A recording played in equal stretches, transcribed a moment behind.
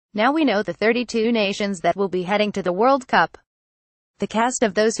Now we know the 32 nations that will be heading to the World Cup. The cast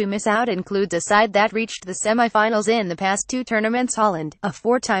of those who miss out includes a side that reached the semifinals in the past two tournaments: Holland, a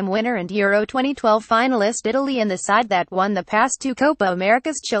four-time winner and Euro 2012 finalist; Italy, and the side that won the past two Copa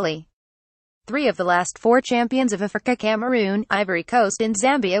Americas Chile. 3 of the last 4 champions of Africa Cameroon, Ivory Coast and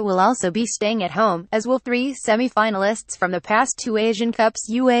Zambia will also be staying at home, as will 3 semi-finalists from the past 2 Asian Cups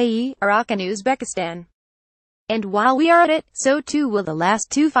UAE, Iraq and Uzbekistan. And while we are at it, so too will the last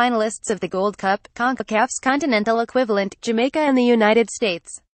 2 finalists of the Gold Cup, CONCACAF's continental equivalent, Jamaica and the United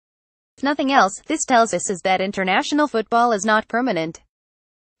States. If nothing else, this tells us is that international football is not permanent.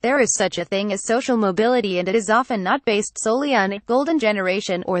 There is such a thing as social mobility, and it is often not based solely on a golden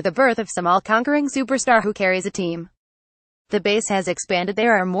generation or the birth of some all-conquering superstar who carries a team. The base has expanded,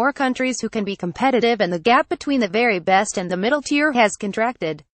 there are more countries who can be competitive, and the gap between the very best and the middle tier has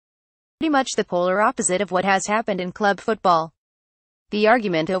contracted. Pretty much the polar opposite of what has happened in club football. The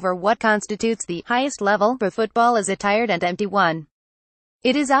argument over what constitutes the highest level for football is a tired and empty one.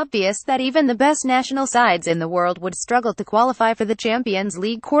 It is obvious that even the best national sides in the world would struggle to qualify for the Champions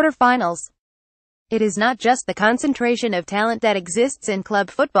League quarterfinals. It is not just the concentration of talent that exists in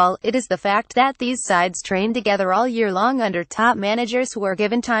club football, it is the fact that these sides train together all year long under top managers who are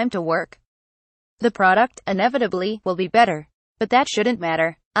given time to work. The product, inevitably, will be better. But that shouldn't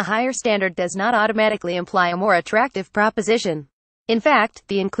matter. A higher standard does not automatically imply a more attractive proposition. In fact,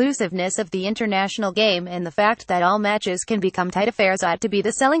 the inclusiveness of the international game and the fact that all matches can become tight affairs ought to be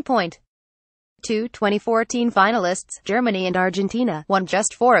the selling point. 2 2014 finalists, Germany and Argentina, won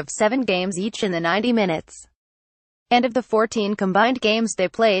just 4 of 7 games each in the 90 minutes. And of the 14 combined games they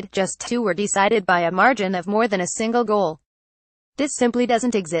played, just 2 were decided by a margin of more than a single goal. This simply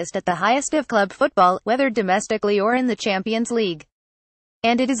doesn't exist at the highest of club football, whether domestically or in the Champions League.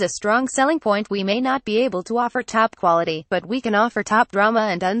 And it is a strong selling point. We may not be able to offer top quality, but we can offer top drama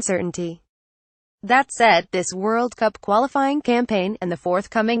and uncertainty. That said, this World Cup qualifying campaign, and the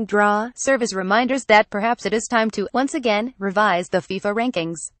forthcoming draw, serve as reminders that perhaps it is time to, once again, revise the FIFA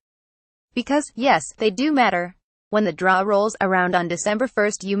rankings. Because, yes, they do matter. When the draw rolls around on December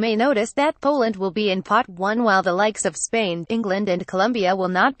 1st, you may notice that Poland will be in pot 1 while the likes of Spain, England and Colombia will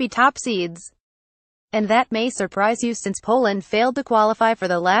not be top seeds. And that may surprise you, since Poland failed to qualify for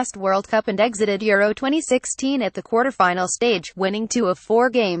the last World Cup and exited Euro 2016 at the quarterfinal stage, winning 2 of 4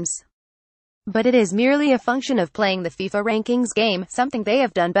 games. But it is merely a function of playing the FIFA rankings game, something they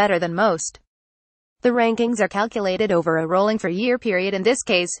have done better than most. The rankings are calculated over a rolling 4-year period, in this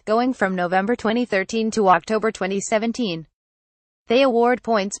case, going from November 2013 to October 2017. They award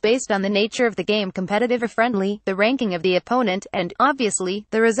points based on the nature of the game, competitive or friendly, the ranking of the opponent, and, obviously,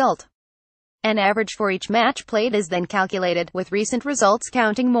 the result. An average for each match played is then calculated, with recent results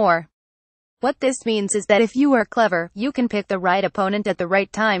counting more. What this means is that if you are clever, you can pick the right opponent at the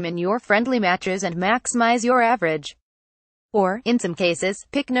right time in your friendly matches and maximize your average. Or, in some cases,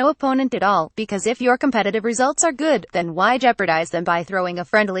 pick no opponent at all, because if your competitive results are good, then why jeopardize them by throwing a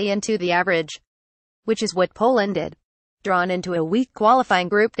friendly into the average? Which is what Poland did. Drawn into a weak qualifying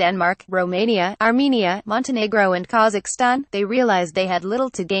group, Denmark, Romania, Armenia, Montenegro and Kazakhstan, they realized they had little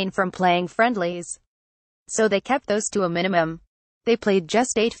to gain from playing friendlies. So they kept those to a minimum. They played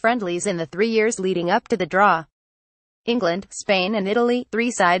just 8 friendlies in the 3 years leading up to the draw. England, Spain and Italy, 3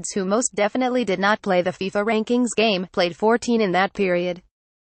 sides who most definitely did not play the FIFA rankings game, played 14 in that period.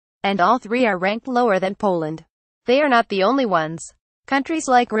 And all 3 are ranked lower than Poland. They are not the only ones. Countries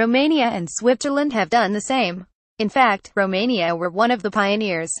like Romania and Switzerland have done the same. In fact, Romania were one of the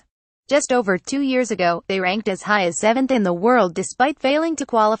pioneers. Just over 2 years ago, they ranked as high as 7th in the world despite failing to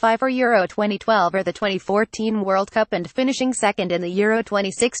qualify for Euro 2012 or the 2014 World Cup and finishing 2nd in the Euro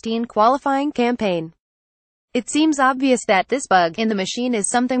 2016 qualifying campaign. It seems obvious that this bug in the machine is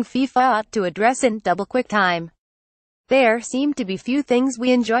something FIFA ought to address in double-quick time. There seem to be few things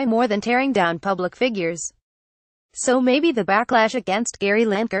we enjoy more than tearing down public figures. So maybe the backlash against Gary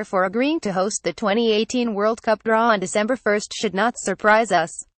Lineker for agreeing to host the 2018 World Cup draw on December 1st should not surprise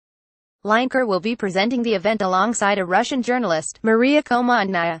us. Lineker will be presenting the event alongside a Russian journalist, Maria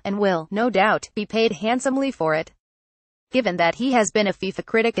Komandnaya, and will, no doubt, be paid handsomely for it. Given that he has been a FIFA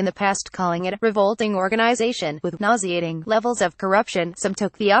critic in the past, calling it a revolting organization with nauseating levels of corruption, some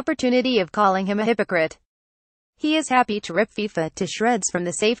took the opportunity of calling him a hypocrite. He is happy to rip FIFA to shreds from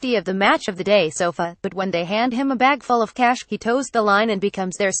the safety of the match of the day sofa, but when they hand him a bag full of cash, he toes the line and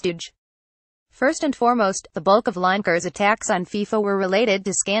becomes their stooge. First and foremost, the bulk of Lineker's attacks on FIFA were related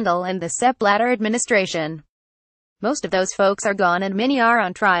to scandal and the Sepp Blatter administration. Most of those folks are gone and many are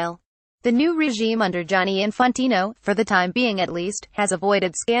on trial. The new regime under Gianni Infantino, for the time being at least, has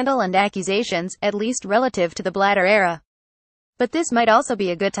avoided scandal and accusations, at least relative to the Blatter era. But this might also be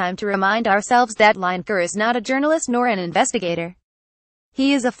a good time to remind ourselves that Lineker is not a journalist nor an investigator.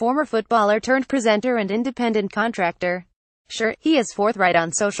 He is a former footballer turned presenter and independent contractor. Sure, he is forthright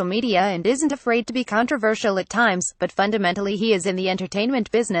on social media and isn't afraid to be controversial at times, but fundamentally he is in the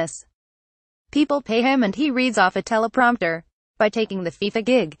entertainment business. People pay him and he reads off a teleprompter. By taking the FIFA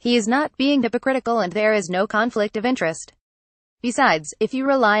gig, he is not being hypocritical and there is no conflict of interest. Besides, if you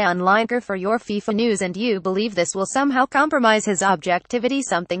rely on Lineker for your FIFA news and you believe this will somehow compromise his objectivity,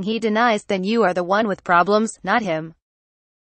 something he denies, then you are the one with problems, not him.